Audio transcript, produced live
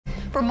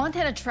For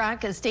Montana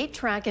track, state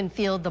track and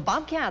field, the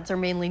Bobcats are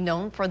mainly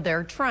known for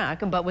their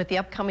track, but with the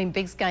upcoming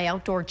Big Sky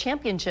Outdoor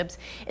Championships,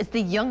 it's the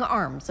young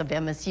arms of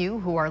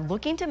MSU who are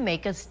looking to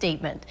make a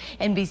statement.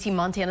 NBC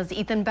Montana's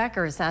Ethan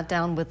Becker sat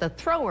down with the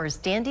throwers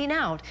standing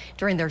out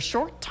during their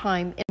short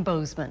time in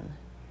Bozeman.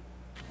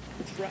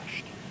 It's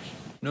rushed.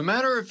 No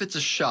matter if it's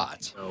a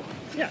shot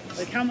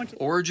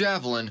or a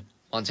javelin,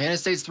 Montana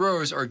State's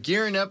throwers are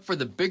gearing up for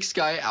the Big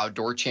Sky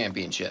Outdoor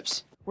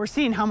Championships. We're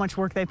seeing how much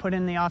work they put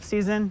in the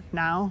off-season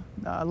now.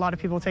 A lot of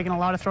people taking a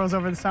lot of throws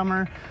over the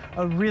summer,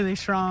 a really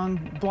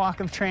strong block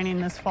of training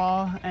this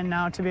fall, and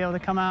now to be able to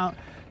come out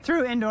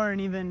through indoor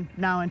and even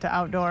now into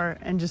outdoor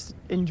and just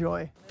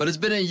enjoy. But it's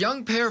been a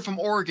young pair from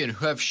Oregon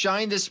who have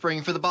shined this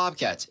spring for the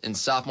Bobcats, in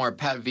sophomore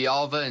Pat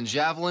Vialva in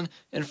javelin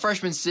and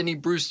freshman Sydney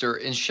Brewster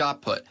in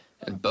shot put.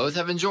 And both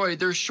have enjoyed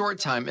their short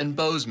time in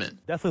Bozeman.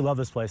 Definitely love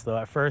this place, though.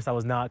 At first, I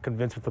was not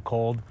convinced with the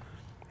cold,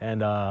 and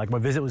my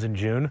visit was in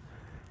June,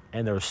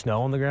 and there was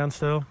snow on the ground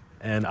still,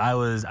 and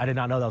I did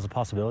not know that was a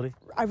possibility.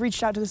 I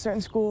reached out to the certain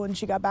school, and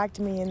she got back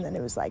to me, and then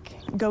it was like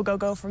go, go,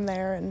 go from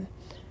there, and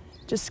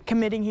just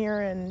committing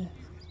here, and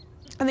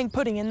I think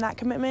putting in that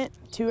commitment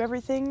to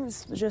everything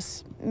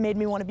just made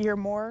me want to be here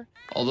more.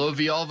 Although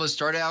Vialva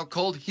started out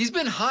cold, he's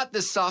been hot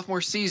this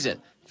sophomore season.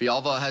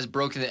 Vialva has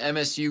broken the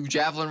MSU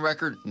javelin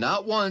record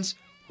not once,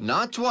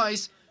 not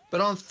twice,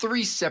 but on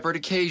 3 separate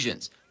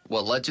occasions.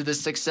 What led to this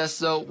success,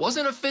 though,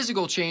 wasn't a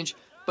physical change,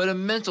 but a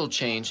mental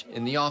change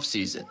in the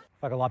offseason.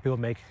 Like a lot of people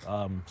make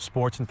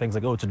sports and things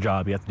like, oh, it's a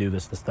job, you have to do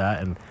this,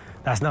 that, and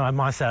that's not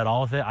my mindset at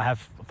all with it. I have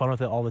fun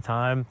with it all the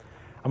time.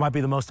 I might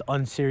be the most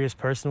unserious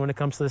person when it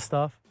comes to this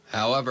stuff.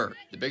 However,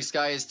 the Big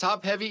Sky is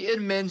top-heavy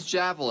in men's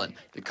javelin.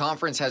 The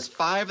conference has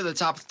 5 of the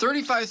top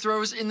 35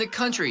 throwers in the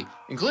country,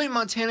 including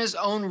Montana's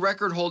own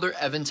record holder,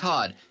 Evan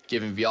Todd,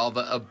 giving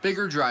Vialva a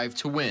bigger drive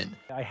to win.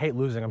 I hate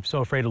losing. I'm so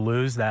afraid to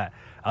lose that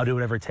I'll do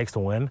whatever it takes to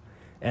win.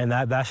 And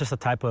that's just the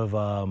type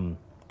of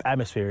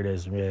atmosphere it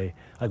is, really.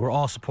 Like, we're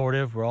all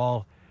supportive. We're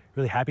all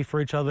really happy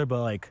for each other.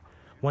 But, like,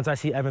 once I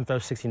see Evan throw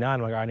 69,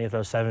 I'm like, all right, I need to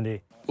throw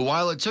 70. But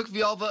while it took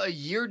Vialva a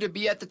year to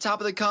be at the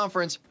top of the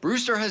conference,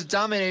 Brewster has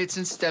dominated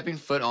since stepping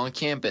foot on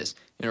campus.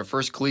 In her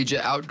first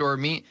collegiate outdoor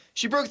meet,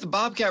 she broke the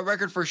Bobcat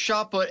record for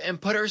shot put and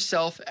put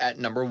herself at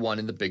 #1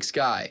 in the Big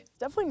Sky. It's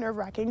definitely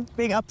nerve-wracking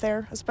being up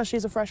there, especially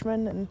as a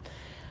freshman, and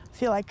I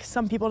feel like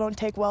some people don't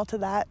take well to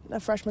that, a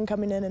freshman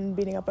coming in and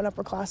beating up an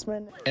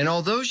upperclassman. And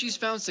although she's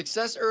found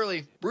success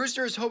early,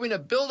 Brewster is hoping to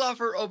build off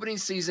her opening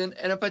season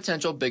and a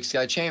potential Big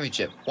Sky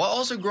championship, while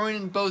also growing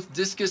in both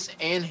discus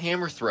and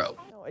hammer throw.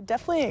 It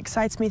definitely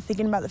excites me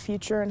thinking about the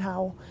future and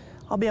how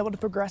I'll be able to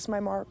progress my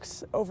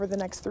marks over the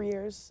next 3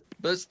 years.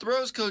 But it's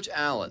throws coach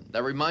Allen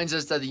that reminds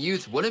us that the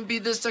youth wouldn't be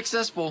this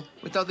successful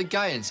without the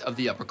guidance of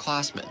the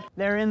upperclassmen.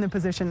 they're in the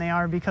position they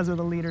are because of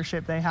the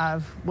leadership they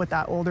have with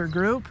that older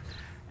group,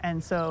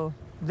 and so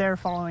they're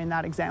following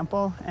that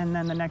example, and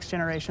then the next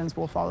generations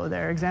will follow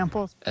their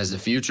examples. As the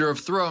future of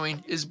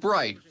throwing is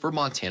bright for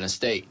Montana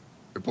State.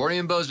 Reporting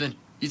in Bozeman,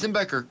 Ethan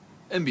Becker,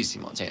 NBC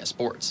Montana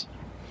Sports.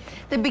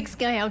 The Big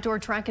Sky Outdoor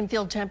Track and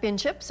Field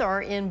Championships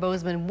are in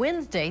Bozeman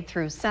Wednesday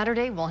through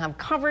Saturday. We'll have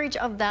coverage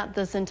of that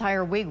this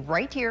entire week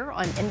right here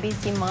on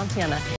NBC Montana.